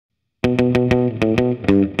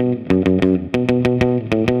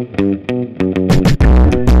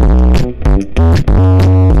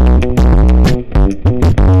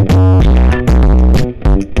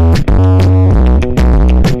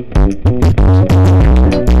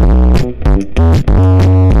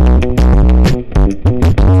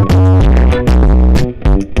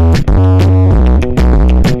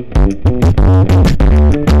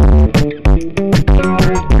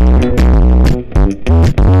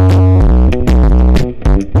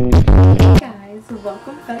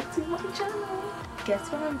welcome back to my channel.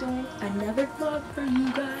 Guess what I'm doing? Another vlog for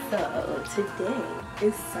you guys. So today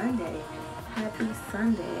is Sunday. Happy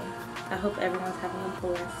Sunday. I hope everyone's having a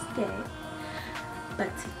blessed day. But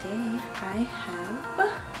today I have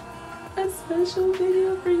a special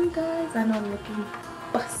video for you guys. I know I'm looking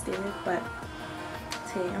busted, but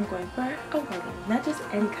today I'm going for a wedding. Not just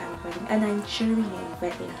any kind of wedding, a Nigerian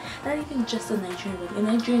wedding. Not even just a Nigerian wedding, a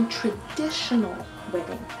Nigerian traditional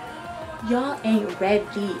wedding. Y'all ain't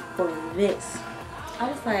ready for this. I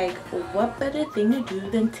was like, what better thing to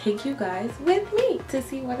do than take you guys with me to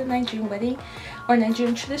see what a Nigerian wedding or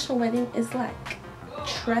Nigerian traditional wedding is like.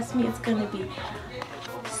 Trust me, it's gonna be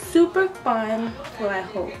super fun, well, I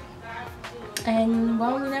hope. And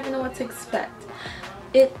well, we never know what to expect.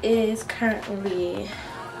 It is currently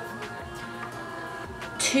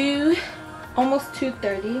almost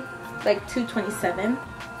 2:30, like 2:27.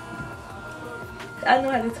 I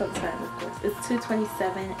know how to tell time, of course. It's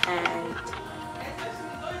 2:27 and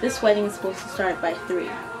this wedding is supposed to start by 3.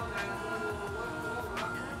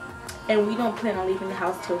 And we don't plan on leaving the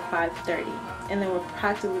house till 5:30. And then we're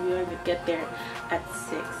practically going to get there at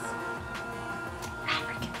 6.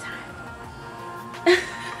 African time.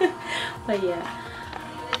 But yeah.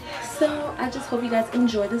 So I just hope you guys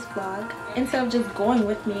enjoy this vlog. Instead of just going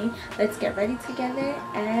with me, let's get ready together.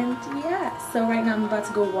 And yeah, so right now I'm about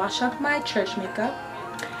to go wash off my church makeup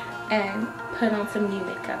and put on some new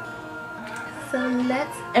makeup. So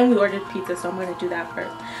and we ordered pizza, so I'm gonna do that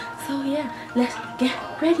first. So yeah, let's get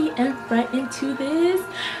ready and right into this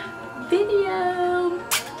video.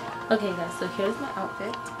 Okay guys, so here's my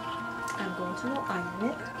outfit. I'm going to go iron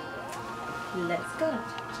it. Let's go.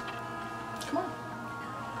 Come on.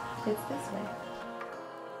 It's this way.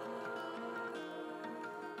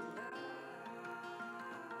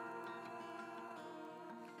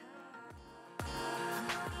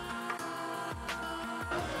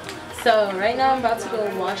 So right now I'm about to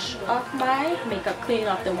go wash off my makeup, clean it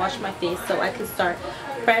off, then wash my face so I can start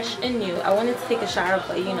fresh and new. I wanted to take a shower,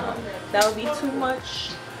 but you know, that would be too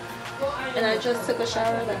much. And I just took a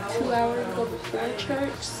shower like 2 hours ago before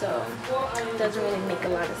church, so it doesn't really make a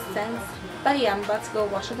lot of sense. But yeah, I'm about to go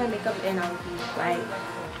wash off my makeup and I'll be right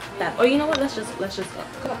back. Or you know what? Let's just go.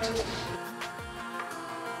 Come on.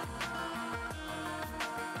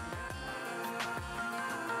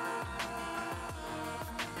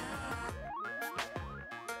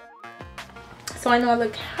 So I know I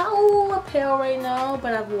look hella pale right now,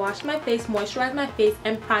 but I've washed my face, moisturized my face,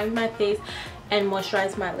 and primed my face and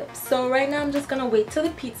moisturized my lips. So right now I'm just gonna wait till the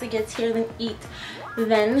pizza gets here, then eat,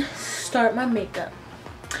 then start my makeup.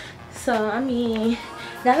 So I mean,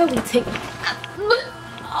 now that we take,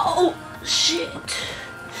 oh shit,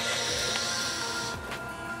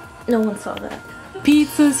 no one saw that.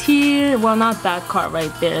 Pizza's here. Well, not that car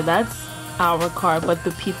right there, that's our car, but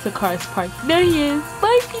the pizza car is parked. There he is.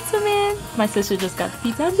 Bye, pizza man. My sister just got the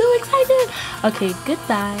pizza. I'm so excited. Okay,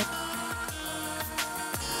 goodbye.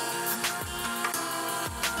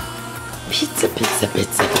 Pizza, pizza,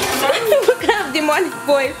 pizza. What kind of demonic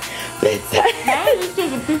voice? Pizza.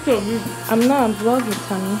 I'm not vlogging,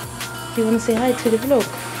 Tommy. You want to say hi to the vlog?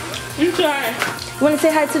 I'm sorry. You want to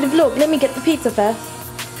say hi to the vlog? Let me get the pizza first.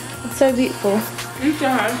 It's so beautiful. I'm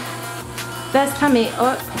sorry. There's Tammy.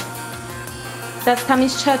 Oh. That's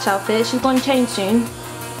Tammy's church outfit. She's going to change soon.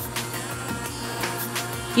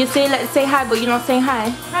 You say, let's say hi, but you're not saying hi.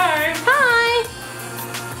 Hi. Hi.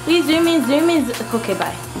 Please zoom in, zoom in. Okay,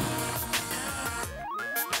 bye.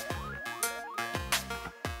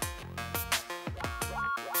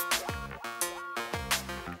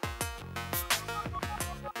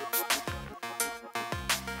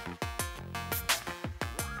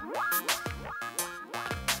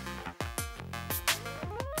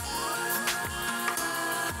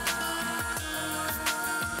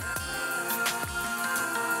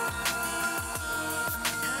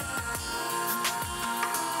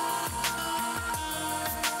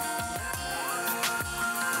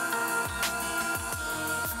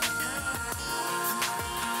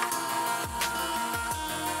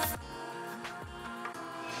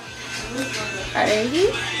 Alrighty.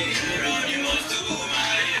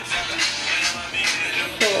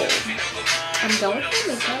 So I'm done with my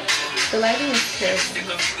makeup. The lighting is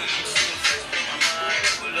terrible.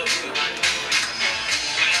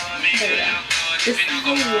 But yeah, this is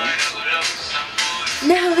how you look.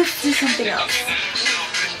 Now let's do something else.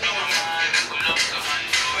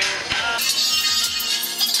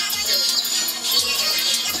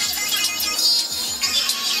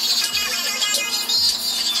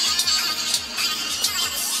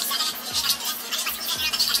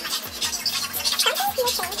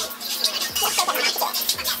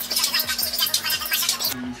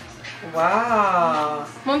 Wow.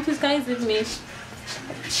 Mom, please can you zip me?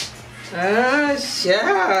 Ah,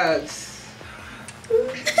 shucks.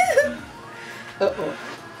 Uh-oh.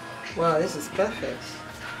 Wow, this is perfect.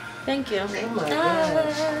 Thank you. Oh my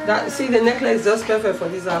god. That, see, the necklace is just perfect for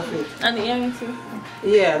this outfit. And the earring too.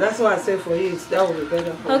 Yeah, that's why I said for you. That would be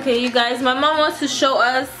better for Okay, you guys, my mom wants to show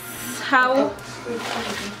us how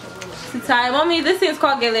to tie. Mommy, this thing is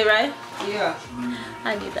called gele, right? Yeah.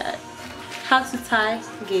 I need that. How to tie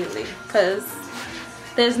gele, because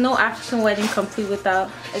there's no African wedding complete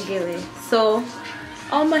without a gele. So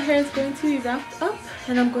all my hair is going to be wrapped up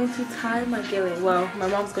and I'm going to tie my gele. Well, my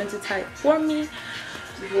mom's going to tie it for me.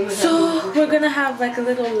 So we're gonna have like a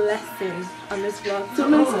little lesson on this vlog. So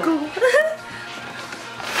let's go.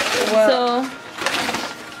 Well, So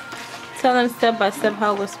tell them step by step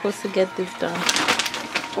how we're supposed to get this done.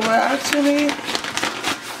 well, actually,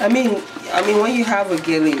 I mean, when you have a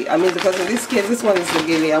gele, because in this case, this one is the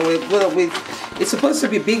gele, and we're gonna it's supposed to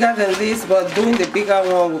be bigger than this, but doing the bigger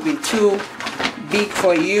one will be too big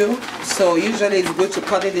for you. So usually it's good to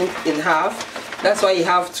cut it in half. That's why you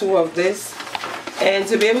have two of this. And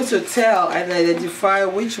to be able to tell and identify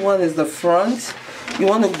which one is the front, you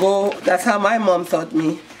want to go, that's how my mom taught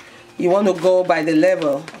me. You want to go by the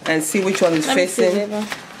level and see which one is facing.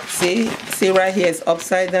 See right here it's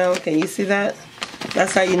upside down. Can you see that?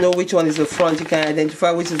 That's how you know which one is the front. You can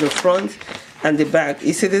identify which is the front and the back.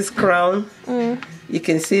 You see this crown? You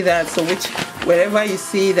can see that. So wherever you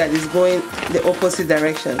see that is going the opposite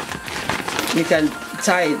direction, you can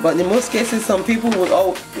tie it. But in most cases, some people would,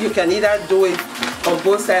 you can either do it on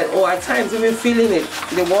both sides, or at times even feeling it,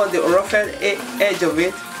 they want the rougher edge of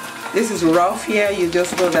it. This is rough here, you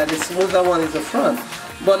just know that the smoother one is the front.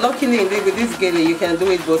 But luckily with this gele, you can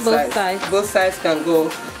do it both sides. Both sides can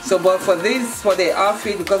go. So but for the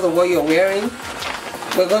outfit, because of what you're wearing,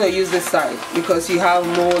 we're going to use this side because you have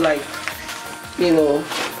more, like, you know,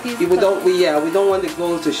 we don't want the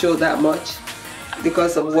gold to show that much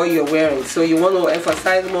because of what you're wearing. So you want to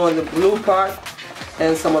emphasize more on the blue part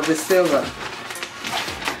and some of the silver.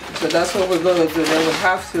 So that's what we're going to do. Then we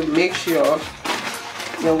have to make sure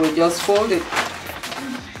that we just fold it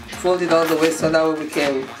all the way so that way we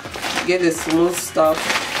can get the smooth stuff.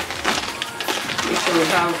 Make sure we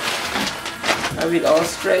have it all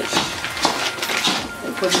stretched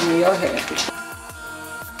and put it in your hair.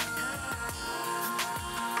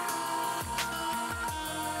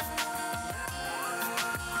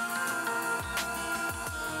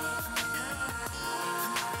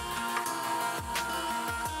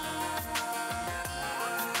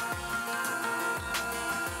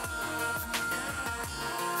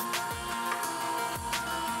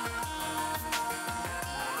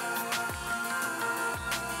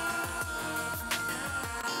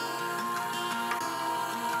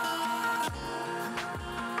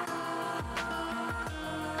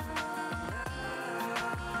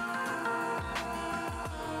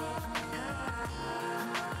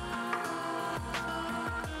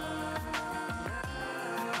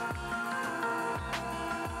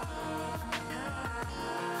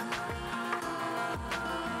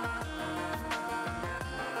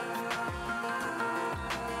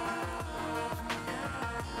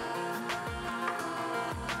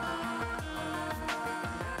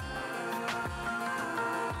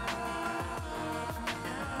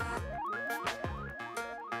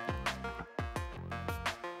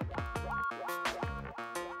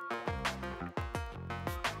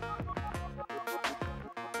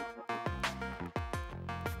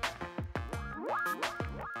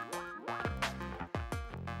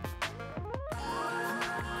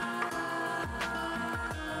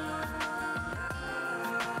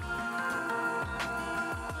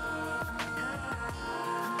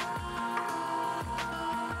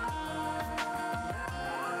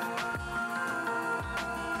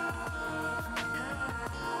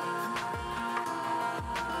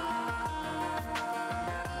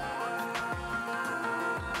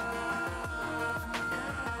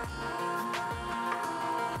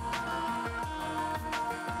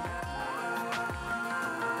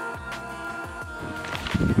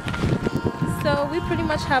 So we pretty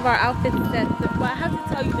much have our outfit set, but I have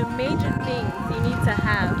to tell you the major things you need to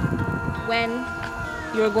have when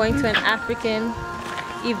you're going to an African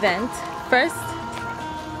event. First,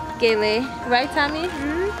 gele, right Tammy?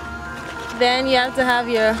 Then you have to have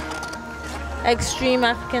your extreme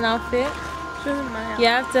African outfit. You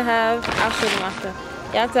have to have, I'll show them after.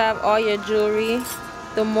 You have to have all your jewelry,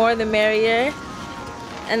 the more the merrier,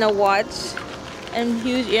 and a watch, and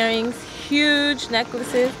huge earrings, huge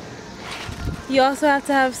necklaces. You also have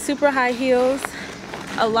to have super high heels,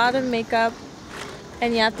 a lot of makeup,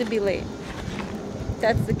 and you have to be late.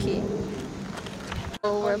 That's the key.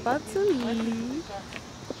 So we're about to leave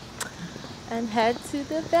and head to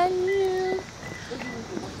the venue.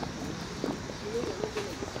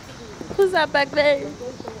 Who's that back there?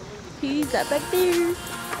 He's that back there.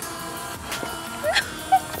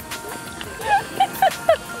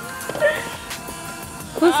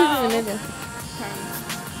 Who's sitting in the middle?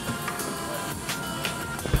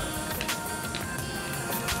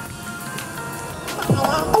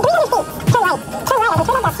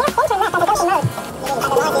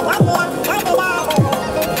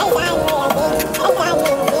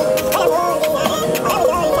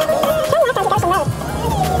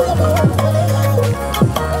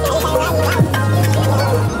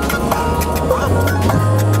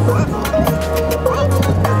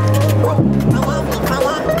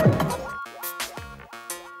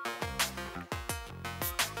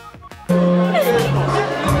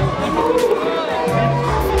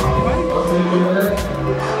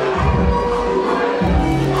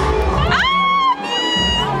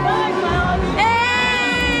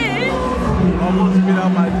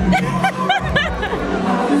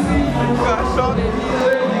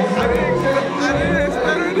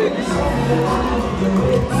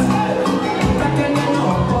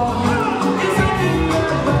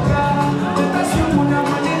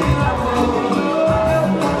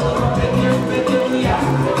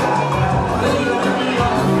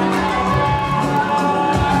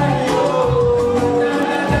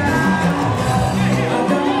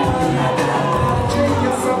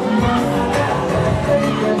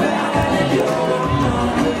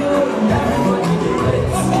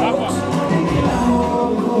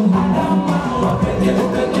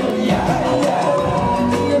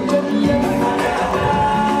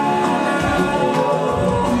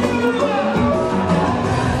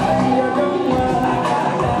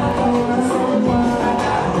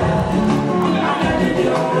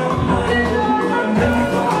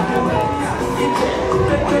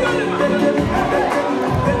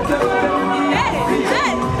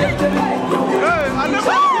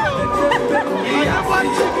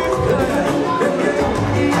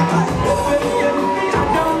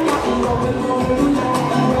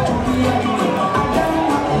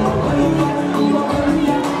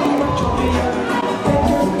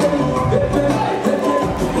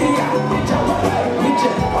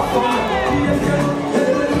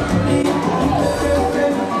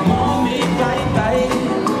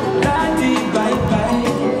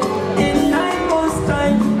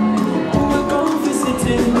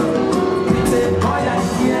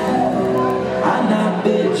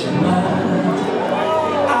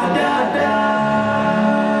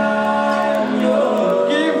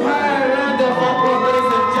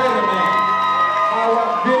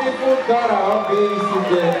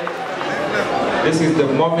 This is the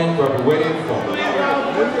moment we've been waiting for.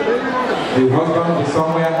 The husband is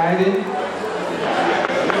somewhere hiding.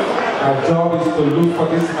 Our job is to look for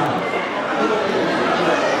this man.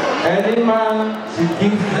 Any man she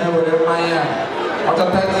gives her with a man. After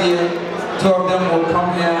 30 years, 2 of them will come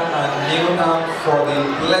here and kneel down for the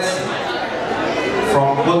blessing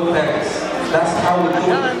from both parents. That's how we do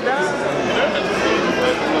it.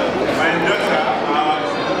 My daughter,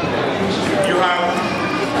 you have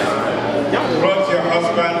brought your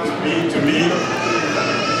husband to me,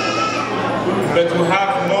 but we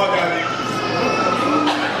have more than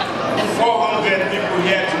 400 people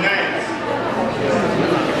here tonight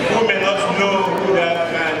who may not know who that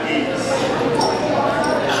man is.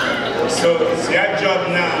 So it's your job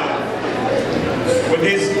now, with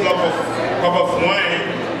this cup of wine,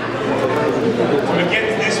 to get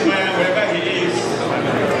this man wherever he is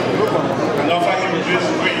and offer him juice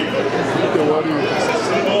free. It's a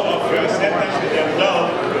symbol of your acceptance and your love,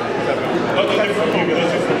 not only for you, but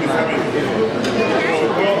also for the family. So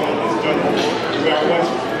go on this journey. We are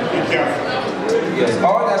watching. Be careful. Yes,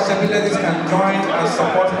 all the assembly ladies can join and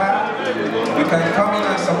support her. You can come in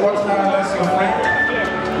and support her, that's your friend.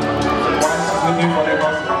 Once looking for the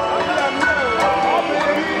gospel.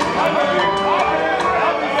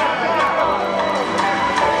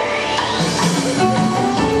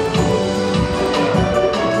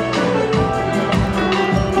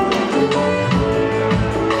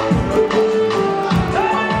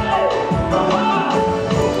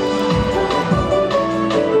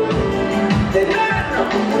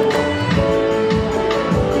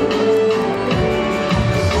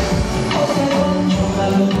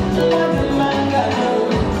 Manga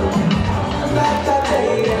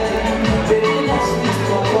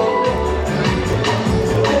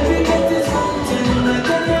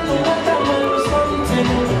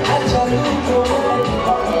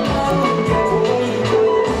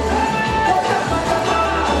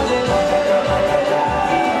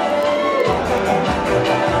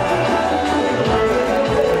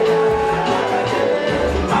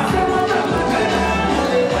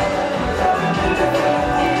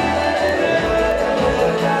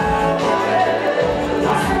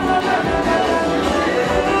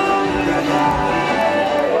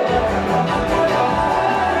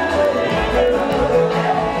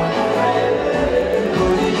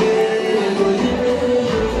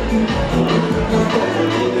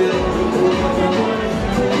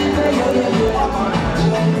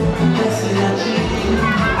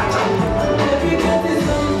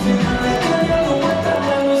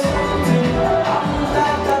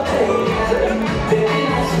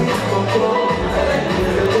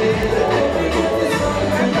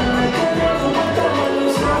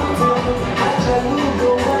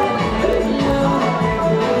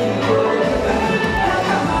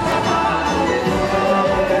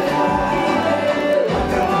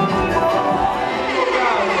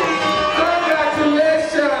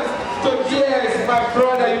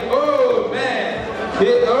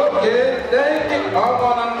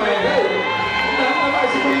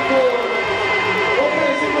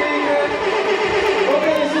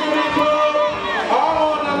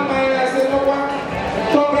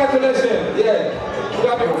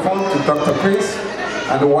Dr. Chris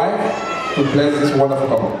and the wife to bless this wonderful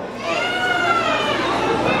couple.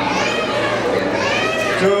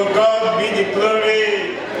 To God be the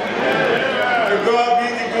glory. To God be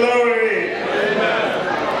the glory.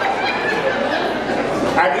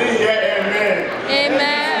 I didn't hear amen.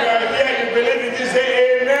 Amen. If you are here, you believe it, you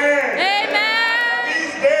say amen. Amen.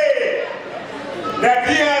 This day that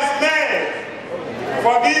he has made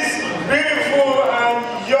for this beautiful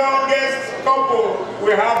and youngest couple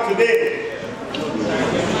we have today,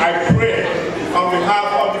 I pray on behalf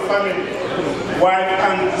of the family, wife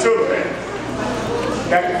and children,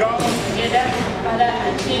 that God Together, Father,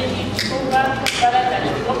 and change it over, Father, that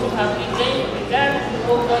what we have been doing, regard,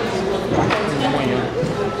 oh God, you will continue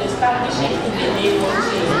to establish it in the name of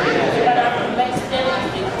Jesus. Father, bless them as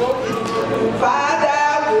they go.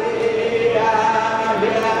 Father, we are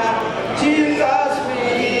here. Jesus,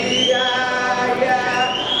 we are here.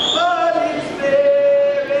 Holy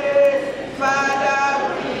Spirit, Father,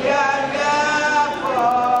 we are here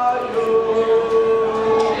for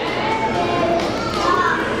you.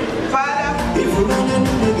 Father, if you want to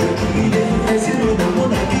do the as you know, the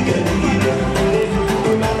one I get it.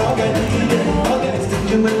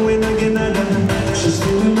 She's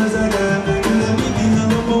doing my zaga, let me be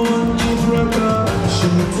number one in front of. She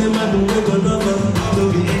will tell my new go lover,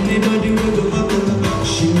 no be anybody will go up.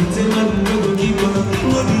 She will tell my new go keep her,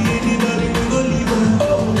 no be anybody will go leave her.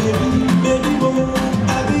 Oh baby, baby boy,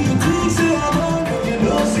 I be you think say I don't know, you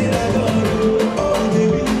know say I don't know. Oh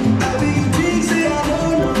baby, I be you think say I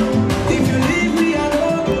don't know. If you leave me I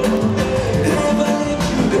don't go. Never let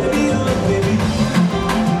you, baby, oh baby,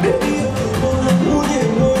 baby oh boy, oh yeah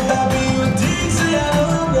boy. I be you think say I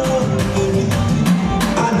don't know, baby.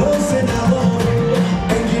 I know say I don't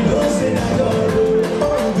know, and you know say I don't know.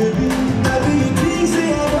 Oh baby, I be you think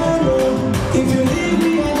say I don't know. If you leave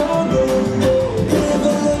me I don't go.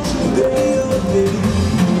 Never let you, baby oh baby,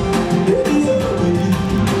 baby oh baby.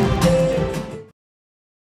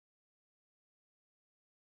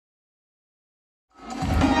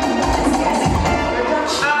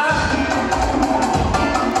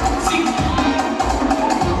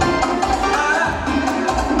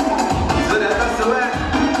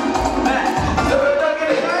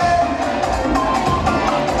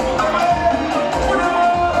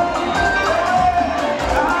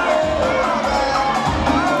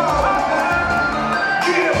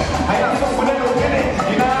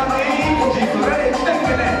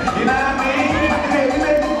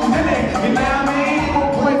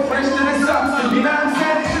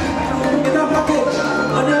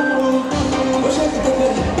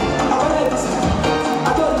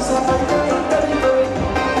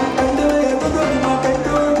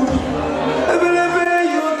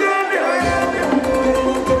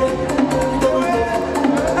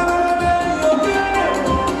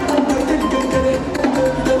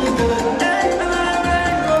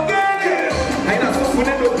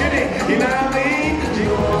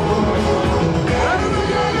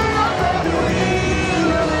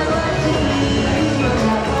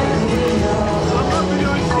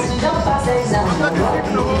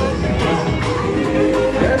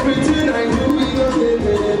 Everything I do, we don't get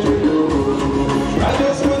it. I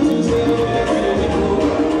just want to say,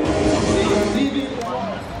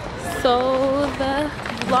 So the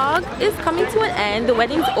vlog is coming to an end. The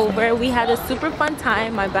wedding's over. We had a super fun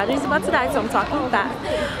time. My battery's about to die, so I'm talking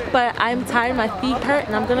fast. But I'm tired, my feet hurt,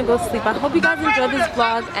 and I'm gonna go sleep. I hope you guys enjoyed this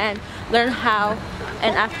vlog and learn how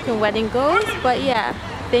an African wedding goes. But yeah,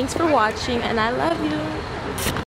 thanks for watching, and I love you.